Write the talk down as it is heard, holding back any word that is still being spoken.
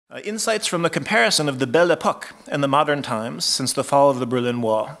Insights from the comparison of the Belle Époque and the modern times since the fall of the Berlin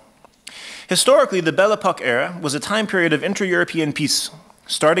Wall. Historically, the Belle Époque era was a time period of inter-European peace,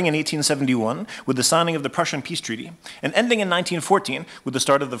 starting in 1871 with the signing of the Prussian Peace Treaty, and ending in 1914 with the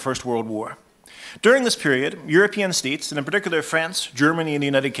start of the First World War. During this period, European states, and in particular France, Germany, and the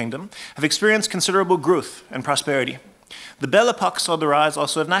United Kingdom, have experienced considerable growth and prosperity. The Belle Époque saw the rise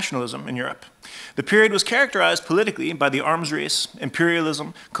also of nationalism in Europe. The period was characterized politically by the arms race,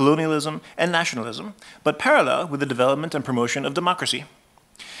 imperialism, colonialism, and nationalism, but parallel with the development and promotion of democracy.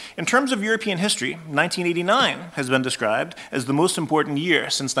 In terms of European history, 1989 has been described as the most important year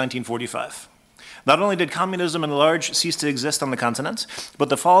since 1945. Not only did communism and large cease to exist on the continent, but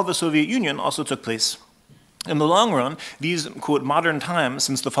the fall of the Soviet Union also took place. In the long run, these, quote, modern times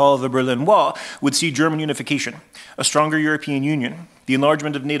since the fall of the Berlin Wall would see German unification, a stronger European Union, the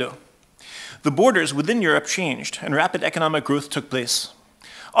enlargement of NATO. The borders within Europe changed, and rapid economic growth took place.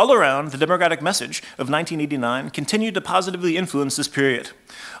 All around, the democratic message of 1989 continued to positively influence this period,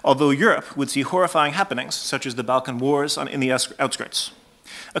 although Europe would see horrifying happenings, such as the Balkan Wars in the outskirts.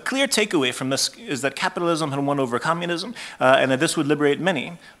 A clear takeaway from this is that capitalism had won over communism, and that this would liberate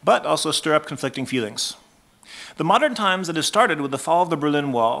many, but also stir up conflicting feelings. The modern times that has started with the fall of the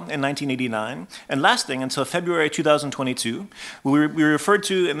Berlin Wall in 1989 and lasting until February 2022 will be referred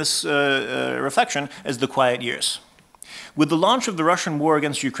to in this reflection as the quiet years. With the launch of the Russian war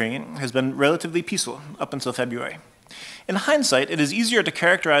against Ukraine has been relatively peaceful up until February. In hindsight, it is easier to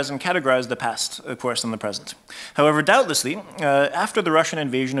characterize and categorize the past, of course, than the present. However, doubtlessly, after the Russian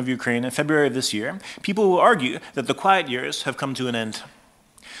invasion of Ukraine in February of this year, people will argue that the quiet years have come to an end.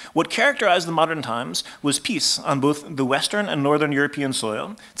 What characterized the modern times was peace on both the Western and Northern European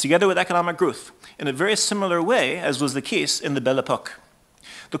soil, together with economic growth, in a very similar way as was the case in the Belle Époque.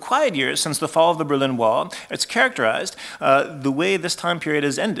 The quiet years since the fall of the Berlin Wall, it's characterized the way this time period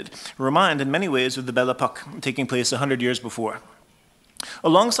has ended, remind in many ways of the Belle Époque, taking place 100 years before.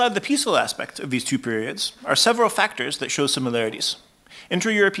 Alongside the peaceful aspect of these two periods are several factors that show similarities.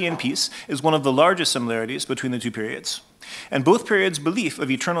 Inter-European peace is one of the largest similarities between the two periods, and both periods' belief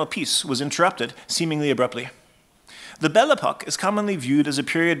of eternal peace was interrupted seemingly abruptly. The Belle Époque is commonly viewed as a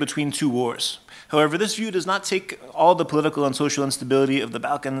period between two wars. However, this view does not take all the political and social instability of the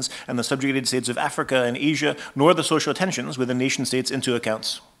Balkans and the subjugated states of Africa and Asia, nor the social tensions within nation-states into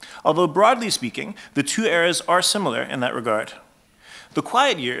account. Although broadly speaking, the two eras are similar in that regard. The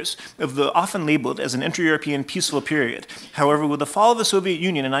quiet years of the often labeled as an inter-European peaceful period. However, with the fall of the Soviet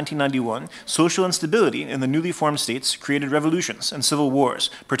Union in 1991, social instability in the newly formed states created revolutions and civil wars,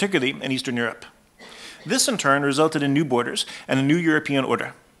 particularly in Eastern Europe. This in turn resulted in new borders and a new European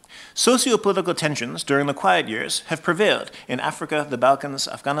order. Socio-political tensions during the quiet years have prevailed in Africa, the Balkans,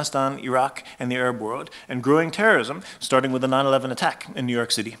 Afghanistan, Iraq, and the Arab world, and growing terrorism, starting with the 9/11 attack in New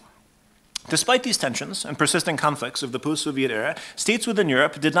York City. Despite these tensions and persisting conflicts of the post-Soviet era, states within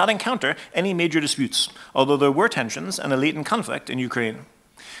Europe did not encounter any major disputes, although there were tensions and a latent conflict in Ukraine.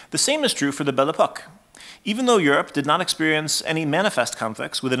 The same is true for the Belle Époque. Even though Europe did not experience any manifest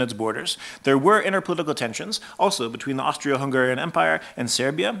conflicts within its borders, there were interpolitical tensions also between the Austro-Hungarian Empire and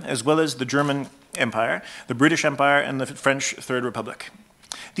Serbia, as well as the German Empire, the British Empire, and the French Third Republic.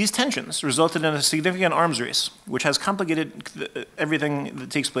 These tensions resulted in a significant arms race, which has complicated everything that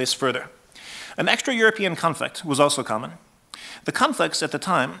takes place further. An extra-European conflict was also common. The conflicts at the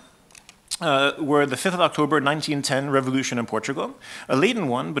time were the 5th of October 1910 revolution in Portugal, a latent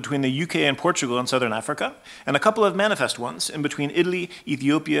one between the UK and Portugal in southern Africa, and a couple of manifest ones in between Italy,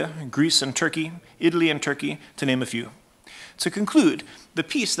 Ethiopia, Greece, and Turkey, Italy and Turkey, to name a few. To conclude, the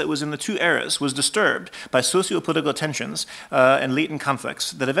peace that was in the two eras was disturbed by socio-political tensions and latent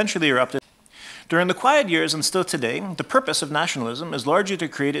conflicts that eventually erupted. During the quiet years and still today, the purpose of nationalism is largely to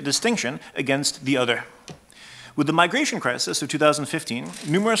create a distinction against the other. With the migration crisis of 2015,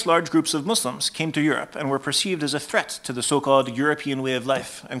 numerous large groups of Muslims came to Europe and were perceived as a threat to the so-called European way of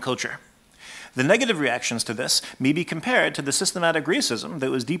life and culture. The negative reactions to this may be compared to the systematic racism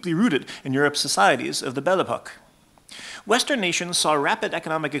that was deeply rooted in Europe's societies of the Belle Époque. Western nations saw rapid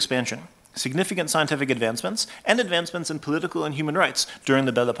economic expansion, significant scientific advancements, and advancements in political and human rights during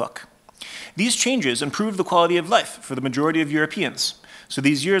the Belle Époque. These changes improved the quality of life for the majority of Europeans, so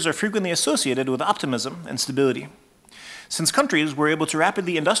these years are frequently associated with optimism and stability. Since countries were able to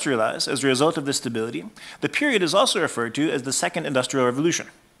rapidly industrialize as a result of this stability, the period is also referred to as the Second Industrial Revolution.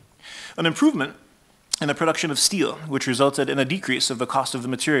 An improvement in the production of steel, which resulted in a decrease of the cost of the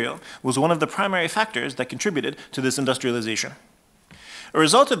material, was one of the primary factors that contributed to this industrialization. A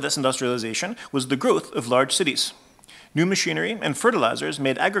result of this industrialization was the growth of large cities. New machinery and fertilizers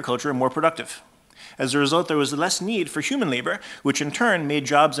made agriculture more productive. As a result, there was less need for human labor, which in turn made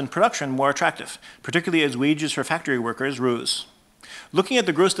jobs in production more attractive, particularly as wages for factory workers rose. Looking at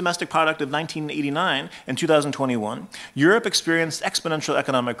the gross domestic product of 1989 and 2021, Europe experienced exponential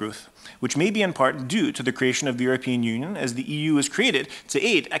economic growth, which may be in part due to the creation of the European Union, as the EU was created to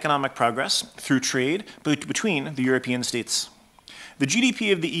aid economic progress through trade between the European states. The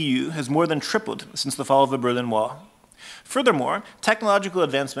GDP of the EU has more than tripled since the fall of the Berlin Wall. Furthermore, technological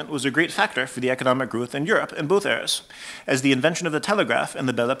advancement was a great factor for the economic growth in Europe in both eras, as the invention of the telegraph and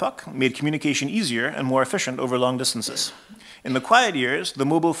the Belle Époque made communication easier and more efficient over long distances. In the quiet years, the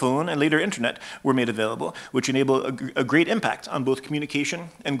mobile phone and later internet were made available, which enabled a great impact on both communication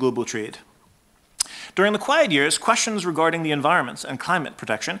and global trade. During the quiet years, questions regarding the environment and climate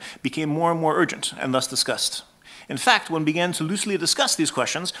protection became more and more urgent and thus discussed. In fact, one began to loosely discuss these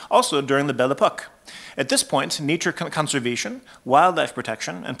questions also during the Belle Époque. At this point, nature conservation, wildlife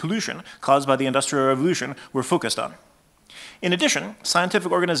protection, and pollution caused by the Industrial Revolution were focused on. In addition,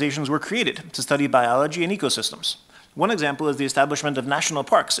 scientific organizations were created to study biology and ecosystems. One example is the establishment of national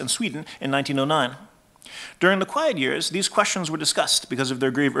parks in Sweden in 1909. During the quiet years, these questions were discussed because of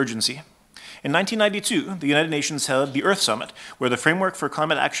their grave urgency. In 1992, the United Nations held the Earth Summit, where the framework for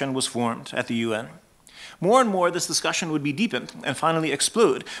climate action was formed at the UN. More and more, this discussion would be deepened and finally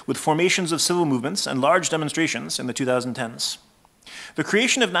explode with formations of civil movements and large demonstrations in the 2010s. The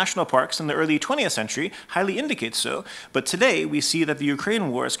creation of national parks in the early 20th century highly indicates so, but today we see that the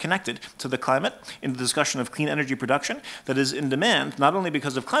Ukraine war is connected to the climate in the discussion of clean energy production that is in demand not only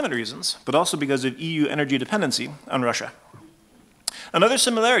because of climate reasons, but also because of EU energy dependency on Russia. Another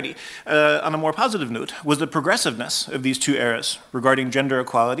similarity, on a more positive note, was the progressiveness of these two eras regarding gender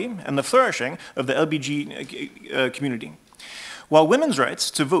equality and the flourishing of the LBG community. While women's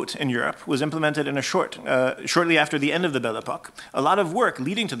rights to vote in Europe was implemented in shortly after the end of the Belle Époque, a lot of work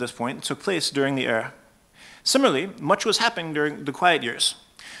leading to this point took place during the era. Similarly, much was happening during the quiet years.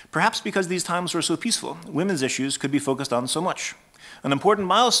 Perhaps because these times were so peaceful, women's issues could be focused on so much. An important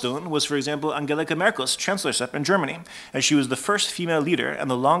milestone was, for example, Angela Merkel's chancellorship in Germany, as she was the first female leader and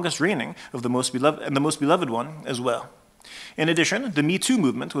the longest reigning of the most beloved one as well. In addition, the Me Too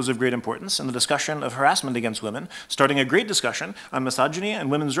movement was of great importance in the discussion of harassment against women, starting a great discussion on misogyny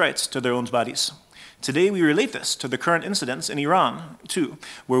and women's rights to their own bodies. Today, we relate this to the current incidents in Iran, too,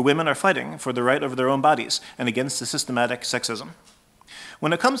 where women are fighting for the right over their own bodies and against the systematic sexism.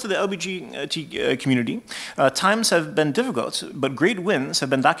 When it comes to the LGBT community, times have been difficult, but great wins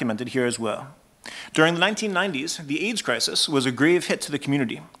have been documented here as well. During the 1990s, the AIDS crisis was a grave hit to the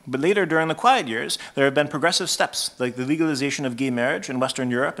community, but later during the quiet years, there have been progressive steps like the legalization of gay marriage in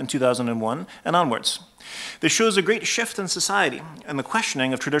Western Europe in 2001 and onwards. This shows a great shift in society and the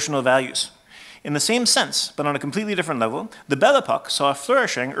questioning of traditional values. In the same sense, but on a completely different level, the Belle Époque saw a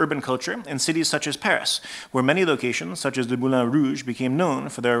flourishing urban culture in cities such as Paris, where many locations, such as the Moulin Rouge, became known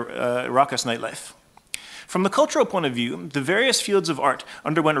for their raucous nightlife. From the cultural point of view, the various fields of art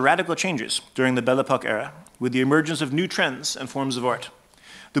underwent radical changes during the Belle Époque era, with the emergence of new trends and forms of art.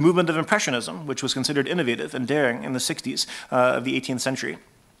 The movement of Impressionism, which was considered innovative and daring in the 60s of the 18th century,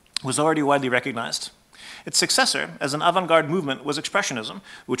 was already widely recognized. Its successor as an avant-garde movement was Expressionism,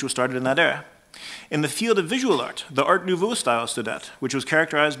 which was started in that era. In the field of visual art, the Art Nouveau style stood out, which was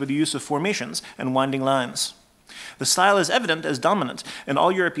characterized by the use of formations and winding lines. The style is evident as dominant in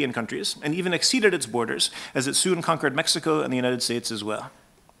all European countries and even exceeded its borders as it soon conquered Mexico and the United States as well.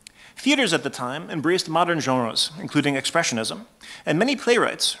 Theaters at the time embraced modern genres, including Expressionism, and many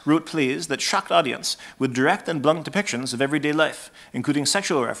playwrights wrote plays that shocked audience with direct and blunt depictions of everyday life, including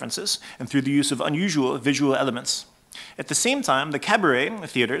sexual references and through the use of unusual visual elements. At the same time, the cabaret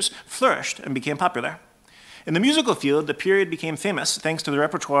theaters flourished and became popular. In the musical field, the period became famous thanks to the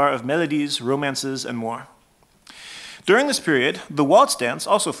repertoire of melodies, romances, and more. During this period, the waltz dance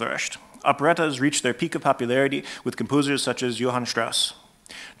also flourished. Operettas reached their peak of popularity with composers such as Johann Strauss.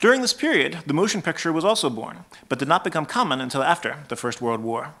 During this period, the motion picture was also born, but did not become common until after the First World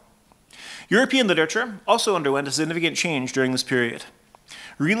War. European literature also underwent a significant change during this period.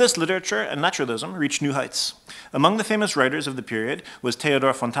 Realist literature and naturalism reached new heights. Among the famous writers of the period was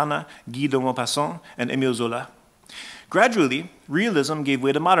Théodore Fontana, Guy de Maupassant, and Émile Zola. Gradually, realism gave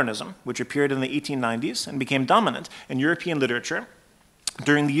way to modernism, which appeared in the 1890s and became dominant in European literature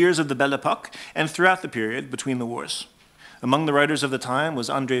during the years of the Belle Époque and throughout the period between the wars. Among the writers of the time was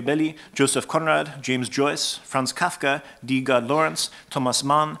André Belly, Joseph Conrad, James Joyce, Franz Kafka, D. God Lawrence, Thomas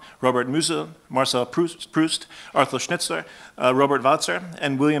Mann, Robert Musil, Marcel Proust, Arthur Schnitzler, Robert Walzer,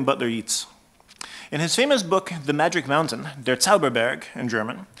 and William Butler Yeats. In his famous book, The Magic Mountain, Der Zauberberg in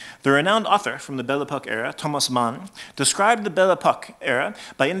German, the renowned author from the Belle Époque era, Thomas Mann, described the Belle Époque era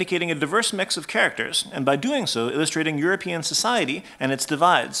by indicating a diverse mix of characters, and by doing so, illustrating European society and its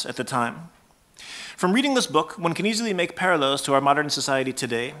divides at the time. From reading this book, one can easily make parallels to our modern society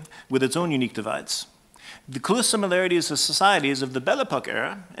today, with its own unique divides. The close similarities of societies of the Belle Époque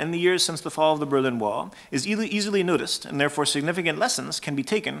era and the years since the fall of the Berlin Wall is easily noticed, and therefore significant lessons can be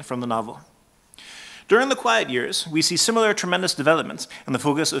taken from the novel. During the quiet years, we see similar tremendous developments in the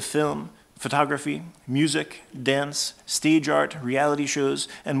focus of film, photography, music, dance, stage art, reality shows,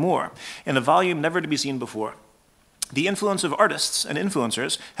 and more, in a volume never to be seen before. The influence of artists and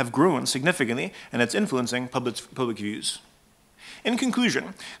influencers have grown significantly, and it's influencing public views. In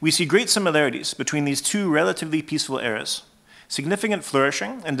conclusion, we see great similarities between these two relatively peaceful eras. Significant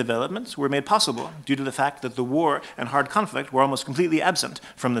flourishing and developments were made possible due to the fact that the war and hard conflict were almost completely absent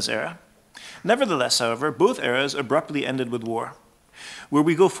from this era. Nevertheless, however, both eras abruptly ended with war. Where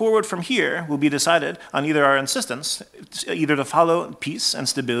we go forward from here will be decided on either our insistence, either to follow peace and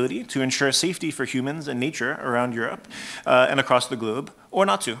stability to ensure safety for humans and nature around Europe and across the globe, or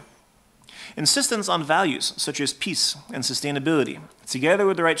not to. Insistence on values such as peace and sustainability, together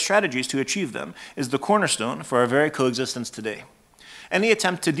with the right strategies to achieve them, is the cornerstone for our very coexistence today. Any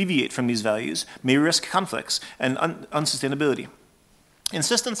attempt to deviate from these values may risk conflicts and unsustainability.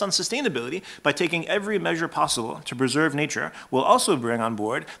 Insistence on sustainability by taking every measure possible to preserve nature will also bring on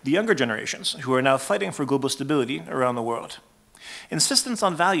board the younger generations who are now fighting for global stability around the world. Insistence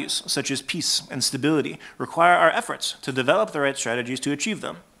on values such as peace and stability require our efforts to develop the right strategies to achieve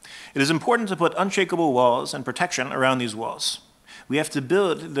them. It is important to put unshakable walls and protection around these walls. We have to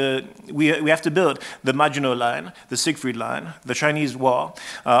build the Maginot Line, the Siegfried Line, the Chinese Wall,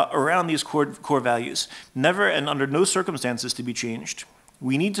 around these core values, never and under no circumstances to be changed.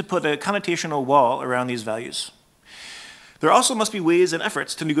 We need to put a connotational wall around these values. There also must be ways and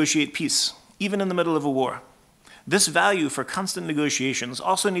efforts to negotiate peace, even in the middle of a war. This value for constant negotiations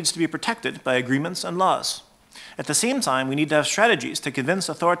also needs to be protected by agreements and laws. At the same time, we need to have strategies to convince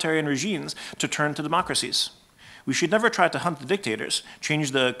authoritarian regimes to turn to democracies. We should never try to hunt the dictators,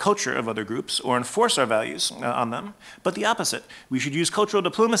 change the culture of other groups, or enforce our values on them, but the opposite. We should use cultural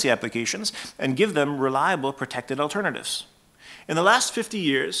diplomacy applications and give them reliable, protected alternatives. In the last 50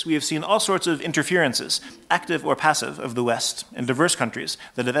 years, we have seen all sorts of interferences, active or passive, of the West in diverse countries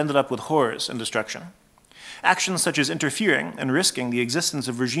that have ended up with horrors and destruction. Actions such as interfering and risking the existence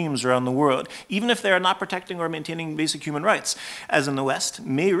of regimes around the world, even if they are not protecting or maintaining basic human rights, as in the West,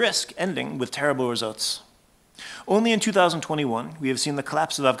 may risk ending with terrible results. Only in 2021, we have seen the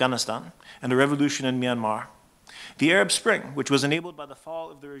collapse of Afghanistan and a revolution in Myanmar. The Arab Spring, which was enabled by the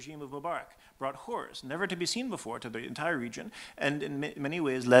fall of the regime of Mubarak, brought horrors never to be seen before to the entire region, and in many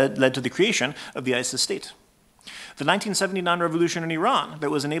ways led to the creation of the ISIS state. The 1979 revolution in Iran,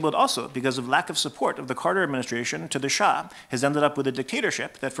 that was enabled also because of lack of support of the Carter administration to the Shah, has ended up with a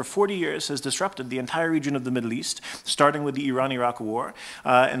dictatorship that for 40 years has disrupted the entire region of the Middle East, starting with the Iran-Iraq War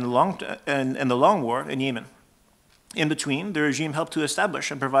and the long war in Yemen. In between, the regime helped to establish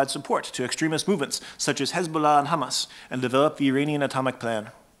and provide support to extremist movements such as Hezbollah and Hamas, and develop the Iranian atomic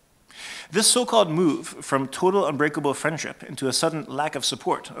plan. This so-called move from total unbreakable friendship into a sudden lack of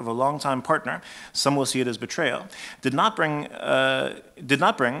support of a longtime partner, some will see it as betrayal, did not bring,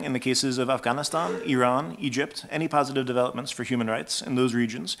 in the cases of Afghanistan, Iran, Egypt, any positive developments for human rights in those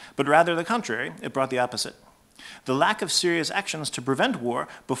regions, but rather the contrary, it brought the opposite. The lack of serious actions to prevent war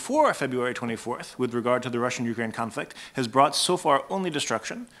before February 24th, with regard to the Russian-Ukraine conflict, has brought so far only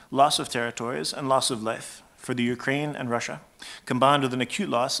destruction, loss of territories, and loss of life for the Ukraine and Russia, combined with an acute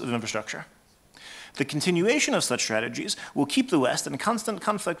loss of infrastructure. The continuation of such strategies will keep the West in constant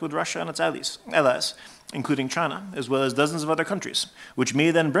conflict with Russia and its allies, including China, as well as dozens of other countries, which may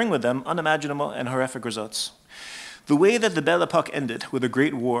then bring with them unimaginable and horrific results. The way that the Belle Époque ended with a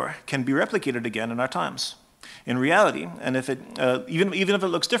great war can be replicated again in our times. In reality, and even if it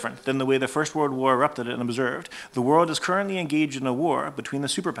looks different than the way the First World War erupted and observed, the world is currently engaged in a war between the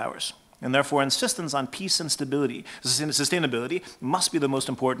superpowers, and therefore insistence on peace and sustainability must be the most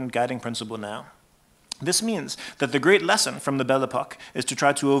important guiding principle now. This means that the great lesson from the Belle Époque is to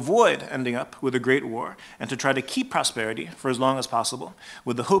try to avoid ending up with a great war and to try to keep prosperity for as long as possible,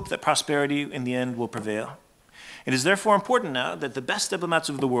 with the hope that prosperity in the end will prevail. It is therefore important now that the best diplomats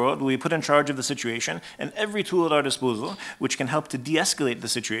of the world will be put in charge of the situation, and every tool at our disposal which can help to de-escalate the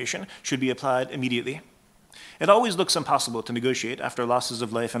situation should be applied immediately. It always looks impossible to negotiate after losses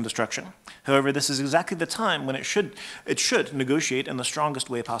of life and destruction. However, this is exactly the time when it should negotiate in the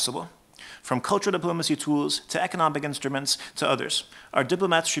strongest way possible. From cultural diplomacy tools to economic instruments to others, our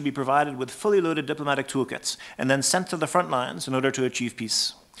diplomats should be provided with fully loaded diplomatic toolkits and then sent to the front lines in order to achieve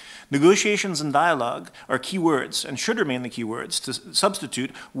peace. Negotiations and dialogue are key words and should remain the key words to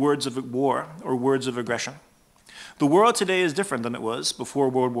substitute words of war or words of aggression. The world today is different than it was before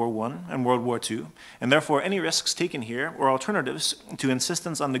World War I and World War II, and therefore any risks taken here or alternatives to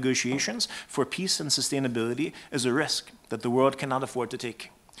insistence on negotiations for peace and sustainability is a risk that the world cannot afford to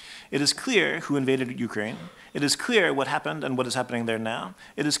take. It is clear who invaded Ukraine. It is clear what happened and what is happening there now.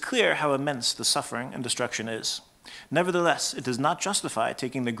 It is clear how immense the suffering and destruction is. Nevertheless, it does not justify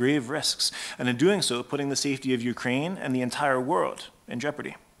taking the grave risks, and in doing so, putting the safety of Ukraine and the entire world in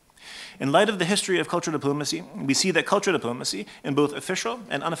jeopardy. In light of the history of cultural diplomacy, we see that cultural diplomacy, in both official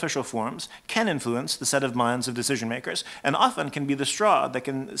and unofficial forms, can influence the set of minds of decision makers, and often can be the straw that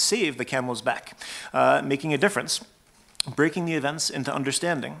can save the camel's back, making a difference, breaking the events into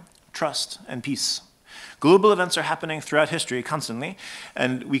understanding, trust, and peace. Global events are happening throughout history constantly,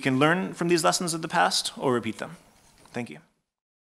 and we can learn from these lessons of the past or repeat them. Thank you.